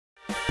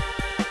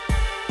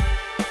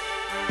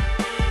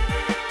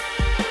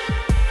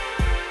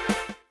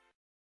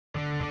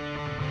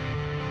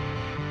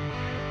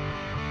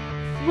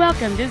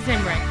Welcome to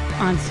Zimbrick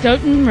on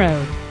Staughton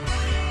Road.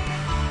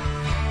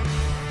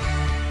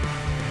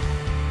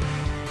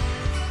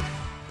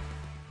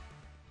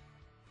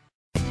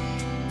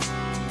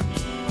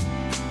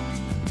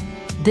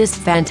 This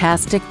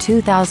fantastic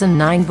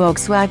 2009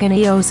 Volkswagen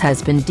Eos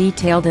has been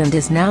detailed and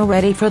is now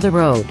ready for the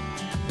road.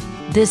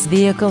 This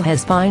vehicle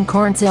has fine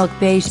corn silk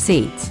beige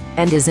seats,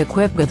 and is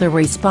equipped with a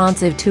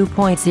responsive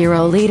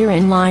 2.0-liter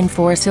inline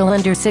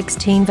 4-cylinder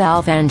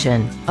 16-valve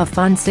engine, a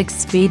fun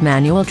 6-speed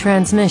manual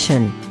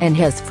transmission, and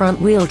has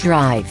front-wheel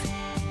drive.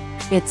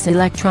 Its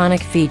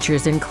electronic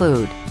features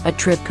include a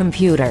trip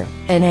computer,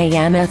 an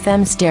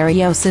AM/FM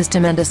stereo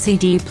system and a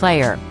CD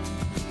player.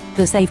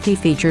 The safety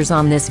features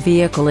on this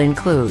vehicle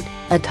include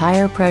a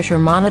tire pressure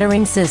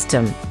monitoring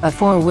system, a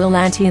 4-wheel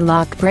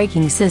anti-lock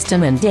braking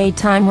system and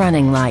daytime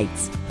running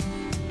lights.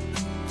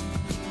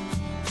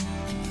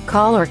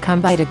 Call or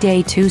come by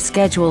today to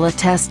schedule a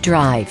test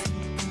drive.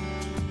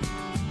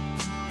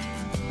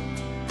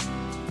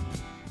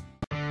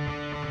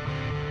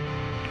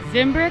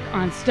 Zimbrick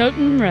on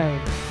Staughton Road,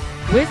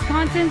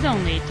 Wisconsin's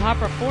only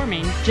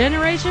top-performing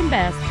Generation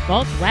Best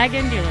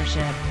Volkswagen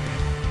dealership,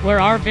 where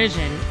our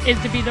vision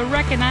is to be the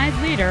recognized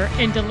leader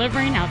in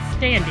delivering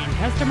outstanding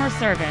customer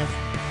service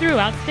through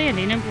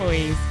outstanding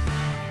employees.